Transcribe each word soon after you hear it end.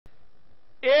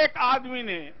एक आदमी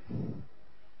ने,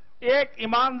 एक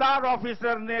ईमानदार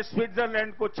ऑफिसर ने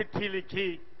स्विट्जरलैंड को चिट्ठी लिखी,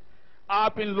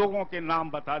 आप इन लोगों के नाम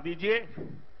बता दीजिए।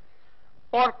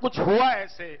 और कुछ हुआ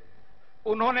ऐसे,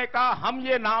 उन्होंने कहा हम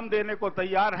ये नाम देने को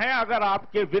तैयार हैं अगर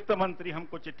आपके वित्त मंत्री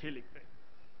हमको चिट्ठी लिख दें।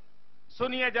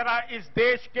 सुनिए जरा, इस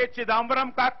देश के चिदम्बरम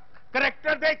का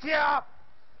कैरेक्टर देखिए आप।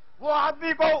 वो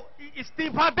आदमी को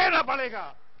इस्तीफा देना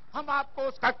पड़ेगा। हम आपको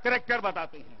उसका कैरेक्टर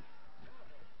बताते हैं।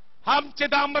 हम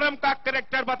चिदम्बरम का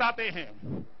कैरेक्टर बताते हैं।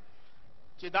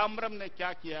 चिदम्बरम ने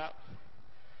क्या किया,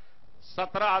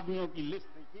 17 आदमियों की लिस्ट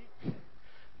लिखी।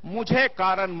 मुझे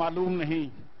कारण मालूम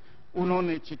नहीं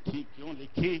उन्होंने चिट्ठी क्यों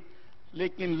लिखी,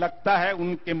 लेकिन लगता है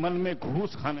उनके मन में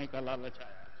घूस खाने का लालच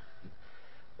आया।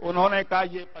 उन्होंने कहा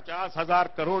ये 50,000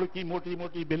 करोड़ की मोटी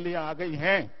मोटी बिल्लियां आ गई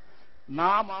हैं,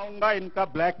 नाम आऊंगा, इनका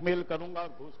ब्लैकमेल करूंगा और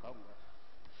घूस खाऊंगा।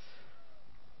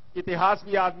 इतिहास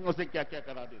भी आदमियों से क्या क्या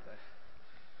करा देता है।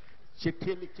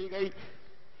 चिट्ठी लिखी गई,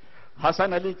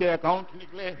 हसन अली के अकाउंट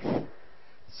निकले,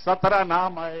 17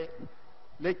 नाम आए,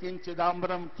 लेकिन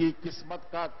चिदम्बरम की किस्मत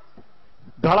का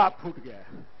घड़ा फूट गया।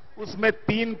 उसमें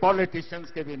 3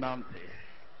 पॉलिटिशियंस के भी नाम थे।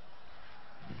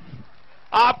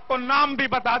 आपको नाम भी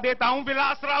बता देता हूं,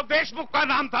 विलासराव देशमुख का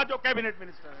नाम था जो कैबिनेट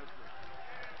मिनिस्टर है।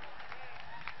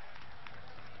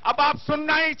 अब आप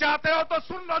सुनना ही चाहते हो तो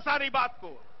सुन लो सारी बात को।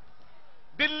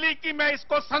 दिल्ली की मैं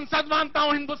इसको संसद मानता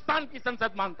हूं, हिंदुस्तान की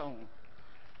संसद मानता हूं।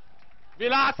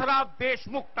 विलासराव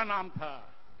देशमुख का नाम था।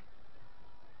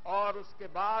 और उसके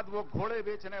बाद वो घोड़े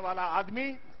बेचने वाला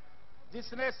आदमी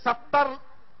जिसने 70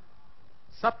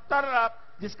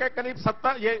 जिसके करीब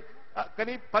 70, ये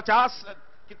करीब 50,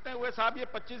 कितने हुए साहब, ये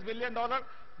 25 billion dollar,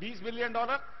 20 billion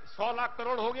dollar, 100 lakh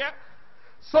crore हो गया।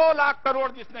 100 लाख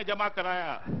करोड़ जिसने जमा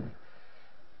कराया,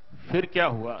 फिर क्या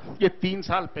हुआ, ये 3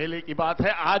 साल पहले की बात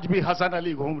है। आज भी हसन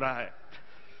अली घूम रहा है।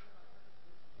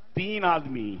 3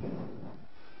 आदमी।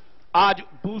 आज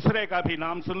दूसरे का भी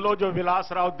नाम सुन लो जो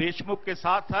विलासराव देशमुख के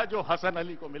साथ था, जो हसन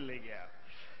अली को मिलने गया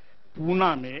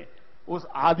पूना में। उस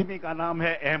आदमी का नाम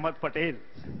है अहमद पटेल।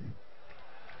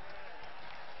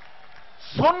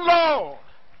 सुन लो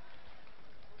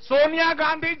सोनिया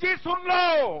गांधी जी, सुन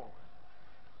लो।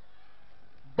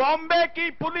 बॉम्बे की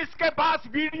पुलिस के पास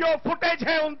वीडियो फुटेज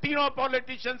है उन तीनों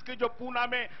पॉलिटिशियंस की जो पूना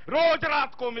में रोज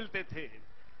रात को मिलते थे।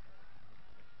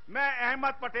 मैं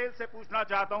अहमद पटेल से पूछना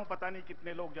चाहता हूं, पता नहीं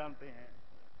कितने लोग जानते हैं,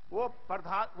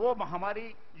 वो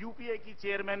हमारी यूपीए की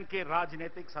चेयरमैन के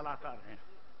राजनीतिक सलाहकार हैं।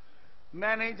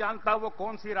 मैं नहीं जानता वो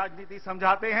कौन सी राजनीति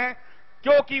समझाते हैं,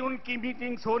 क्योंकि उनकी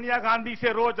मीटिंग सोनिया गांधी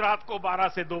से रोज रात को 12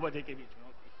 से 2 बजे के बीच में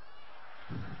होती।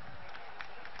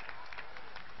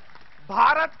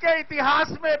 भारत के इतिहास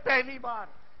में पहली बार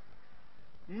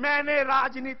मैंने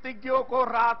राजनीतिज्ञों को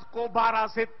रात को 12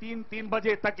 से 3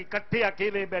 बजे तक इकट्ठे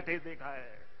अकेले बैठे देखा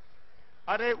है।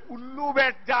 अरे उल्लू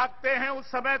बैठ जागते हैं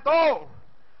उस समय। तो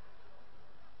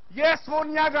ये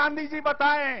सोनिया गांधी जी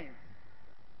बताएं,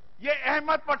 ये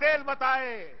अहमद पटेल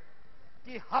बताए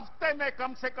कि हफ्ते में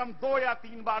कम से कम 2 या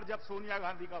 3 बार जब सोनिया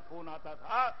गांधी का फोन आता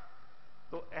था,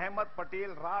 तो अहमद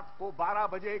पटेल रात को 12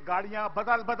 बजे गाड़ियां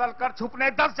बदल बदल कर छुपने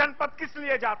 10 जनपद किस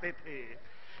लिए जाते थे,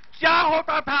 क्या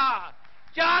होता था,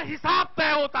 क्या हिसाब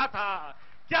तय होता था,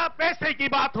 क्या पैसे की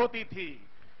बात होती थी,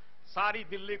 सारी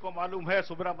दिल्ली को मालूम है।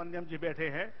 सुब्रमण्यम जी बैठे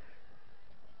हैं।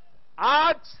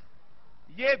 आज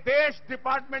ये देश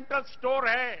डिपार्टमेंटल स्टोर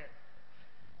है।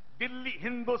 दिल्ली,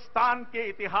 हिंदुस्तान के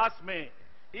इतिहास में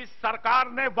इस सरकार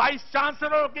ने वाइस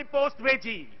चांसलर की पोस्ट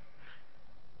भेजी।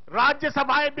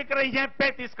 राज्यसभाएं बिक रही हैं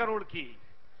 35 करोड़ की,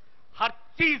 हर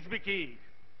चीज बिकी।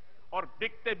 और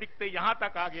बिकते बिकते यहां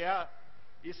तक आ गया,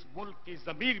 इस मुल्क की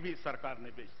जमीन भी सरकार ने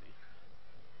बेच दी।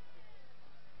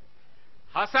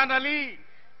 हसन अली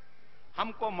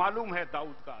हमको मालूम है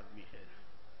दाऊद का आदमी है।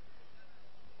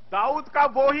 दाऊद का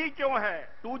वो ही क्यों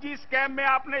है? 2G स्कैम में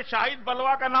आपने शाहिद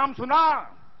बलवा का नाम सुना?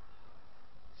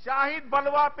 शाहिद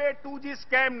बलवा पे 2G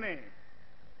स्कैम ने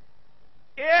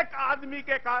एक आदमी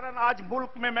के कारण आज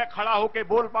मुल्क में मैं खड़ा होकर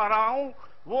बोल पा रहा हूं।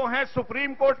 वो है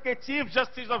सुप्रीम कोर्ट के chief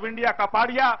justice of India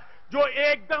Kapadia, जो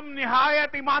एकदम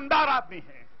निहायत ईमानदार आदमी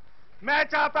है। मैं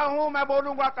चाहता हूं, मैं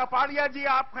बोलूंगा, कपाड़िया जी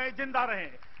आप हैं, जिंदा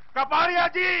रहें। कपाड़िया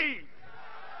जी,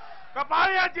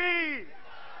 कपाड़िया जी,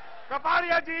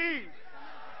 कपाड़िया जी।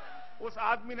 उस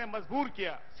आदमी ने मजबूर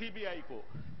किया सीबीआई को,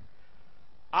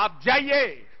 आप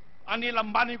जाइए, अनिल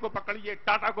अंबानी को पकड़िए,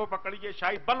 टाटा को पकड़िए,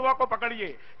 शाहिद बलवा को पकड़िए,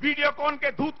 वीडियोकॉन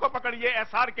के दूत को पकड़िए,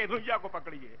 एसआर के रुइया को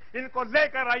पकड़िए, इनको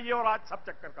लेकर आइए और आज सब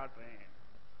चक्कर काट रहे हैं।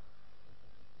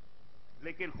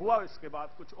 लेकिन हुआ इसके बाद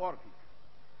कुछ और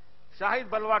भी। शाहिद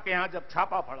बलवा के यहां जब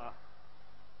छापा पड़ा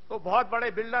तो बहुत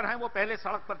बड़े बिल्डर हैं, वो पहले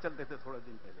सड़क पर चलते थे थोड़े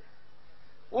दिन पहले,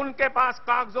 उनके पास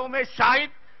कागजों में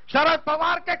शरद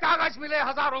पवार के कागज मिले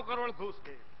हजारों करोड़ घूस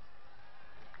के।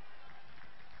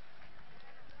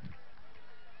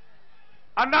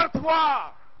 अनर्थ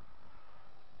हुआ।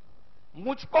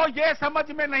 मुझको यह समझ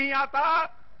में नहीं आता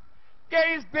कि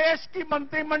इस देश की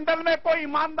मंत्रिमंडल में कोई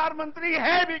ईमानदार मंत्री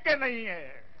है भी कि नहीं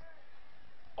है।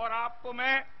 और आपको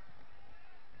मैं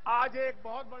आज एक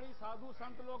बहुत बड़ी साधु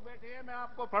संत लोग बैठे हैं, मैं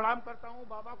आपको प्रणाम करता हूं,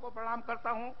 बाबा को प्रणाम करता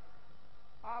हूं।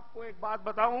 आपको एक बात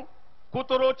बताऊं,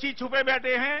 कुतरोची छुपे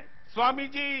बैठे हैं स्वामी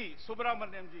जी,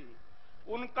 सुब्रमण्यम जी,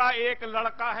 उनका एक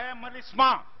लड़का है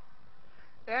मलिस्मा,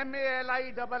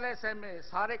 MALISSMA,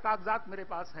 सारे कागजात मेरे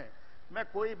पास हैं। मैं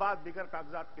कोई बात बिगर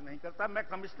कागजात की नहीं करता, मैं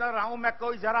कमिश्नर रहा हूं, मैं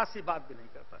कोई जरा सी बात भी नहीं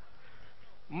करता।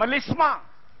 मलिस्मा,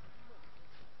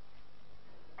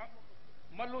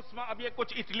 अब ये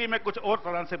कुछ इटली में कुछ और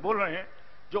तरह से बोल रहे हैं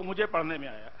जो मुझे पढ़ने में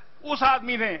आया। उस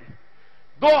आदमी ने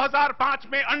 2005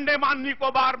 में अंडमान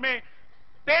निकोबार में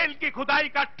तेल की खुदाई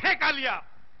का ठेका लिया,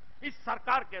 इस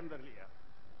सरकार के अंदर लिया।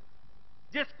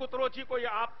 जिस कुतरोची को ये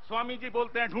आप स्वामी जी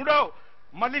बोलते हैं, ढूंढो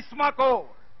मलिस्मा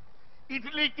को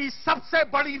इटली की सबसे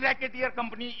बड़ी racketeer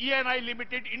company ENI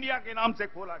limited India के नाम से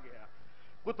खोला गया।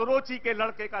 कुतरोची के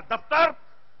लड़के का दफ्तर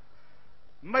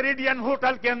मेरिडियन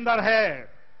होटल के अंदर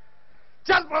है।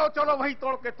 चल पड़ो, चलो वहीं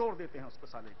तोड़ के तोड़ देते हैं उसको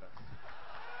साले का।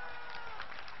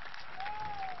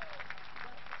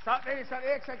 नहीं सर,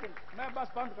 एक सेकंड, मैं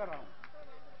बस बंद कर रहा हूं।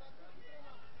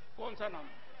 कौन सा नाम?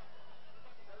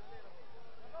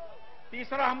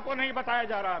 तीसरा हमको नहीं बताया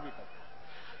जा रहा अभी तक।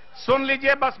 सुन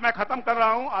लीजिए, बस मैं खत्म कर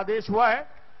रहा हूं, आदेश हुआ है।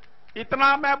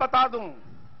 इतना मैं बता दूं,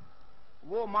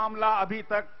 वो मामला अभी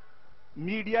तक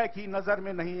मीडिया की नजर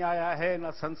में नहीं आया है,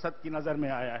 न संसद की नजर में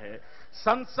आया है।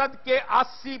 संसद के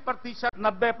 80%,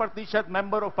 90%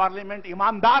 मेंबर ऑफ पार्लियामेंट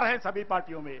ईमानदार हैं सभी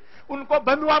पार्टियों में। उनको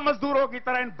बंधुआ मजदूरों की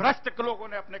तरह इन भ्रष्ट लोगों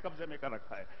ने अपने कब्जे में कर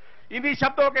रखा है। इन्हीं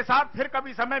शब्दों के साथ फिर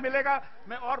कभी समय मिलेगा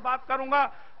मैं और बात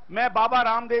करूंगा। मैं बाबा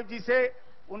रामदेव जी से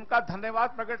उनका धन्यवाद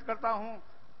प्रकट करता हूं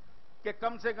कि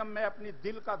कम से कम मैं अपनी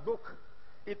दिल का दुख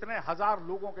इतने हजार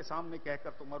लोगों के सामने कहकर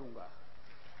तो मरूंगा।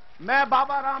 मैं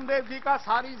बाबा रामदेव जी का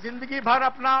सारी जिंदगी भर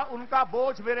अपना उनका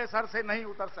बोझ मेरे सर से नहीं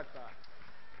उतर सकता।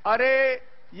 अरे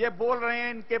ये बोल रहे हैं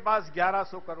इनके पास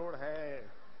 1100 करोड़ है।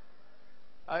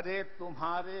 अरे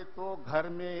तुम्हारे तो घर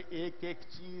में एक एक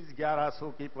चीज 1100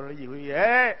 की पड़ी हुई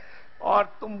है और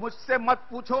तुम मुझसे मत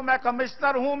पूछो, मैं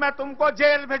कमिश्नर हूं, मैं तुमको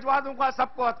जेल भिजवा दूंगा,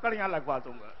 सबको हथकड़ियां लगवा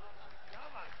दूंगा।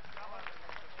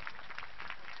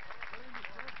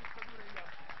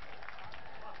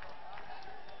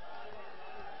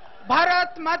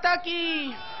 भारत माता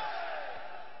की।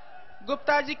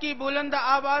 गुप्ता जी की बुलंद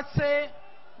आवाज से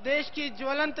देश की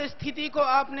ज्वलंत स्थिति को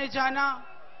आपने जाना।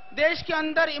 देश के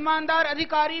अंदर ईमानदार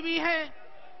अधिकारी भी हैं,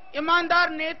 ईमानदार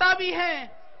नेता भी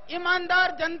हैं,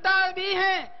 ईमानदार जनता भी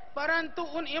हैं, परंतु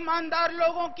उन ईमानदार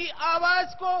लोगों की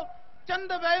आवाज को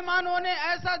चंद बेईमानों ने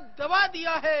ऐसा दबा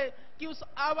दिया है कि उस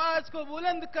आवाज को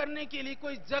बुलंद करने के लिए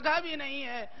कोई जगह भी नहीं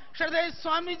है। श्रद्धेय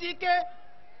स्वामी जी के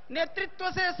नेतृत्व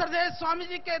से, श्रद्धेय स्वामी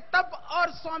जी के तप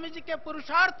और स्वामी जी के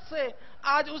पुरुषार्थ से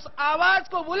आज उस आवाज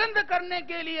को बुलंद करने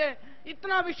के लिए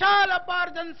इतना विशाल अपार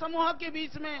जन समूह के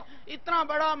बीच में इतना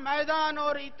बड़ा मैदान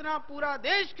और इतना पूरा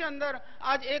देश के अंदर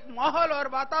आज एक माहौल और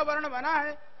वातावरण बना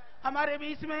है। हमारे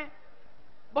बीच में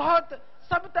बहुत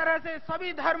सब तरह से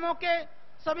सभी धर्मों के,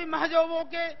 सभी महजबों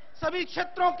के, सभी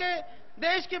क्षेत्रों के,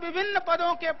 देश के विभिन्न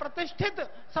पदों के प्रतिष्ठित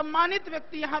सम्मानित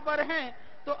व्यक्ति यहां पर हैं।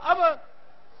 तो अब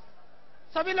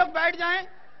सभी लोग बैठ जाएं।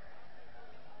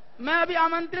 मैं अभी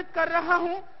आमंत्रित कर रहा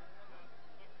हूं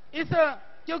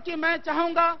क्योंकि मैं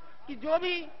चाहूंगा कि जो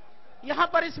भी यहां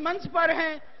पर इस मंच पर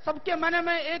हैं, सबके मन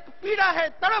में एक पीड़ा है,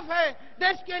 तड़प है,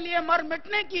 देश के लिए मर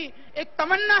मिटने की एक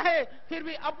तमन्ना है। फिर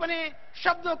भी अपने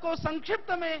शब्दों को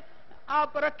संक्षिप्त में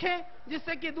आप रखें,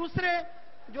 जिससे कि दूसरे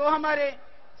जो हमारे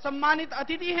सम्मानित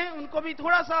अतिथि हैं उनको भी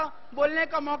थोड़ा सा बोलने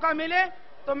का मौका मिले।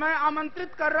 तो मैं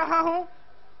आमंत्रित कर रहा हूं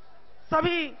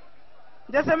सभी,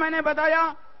 जैसे मैंने बताया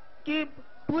कि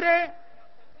पूरे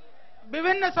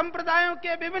विभिन्न संप्रदायों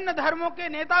के, विभिन्न धर्मों के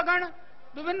नेतागण,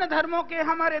 विभिन्न धर्मों के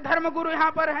हमारे धर्मगुरु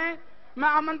यहां पर हैं। मैं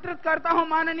आमंत्रित करता हूं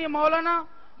माननीय मौलाना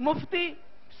मुफ्ती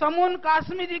समून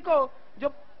कासमी जी को, जो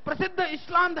प्रसिद्ध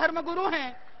इस्लाम धर्मगुरु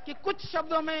हैं, कि कुछ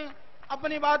शब्दों में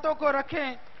अपनी बातों को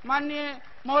रखें। माननीय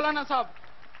मौलाना साहब।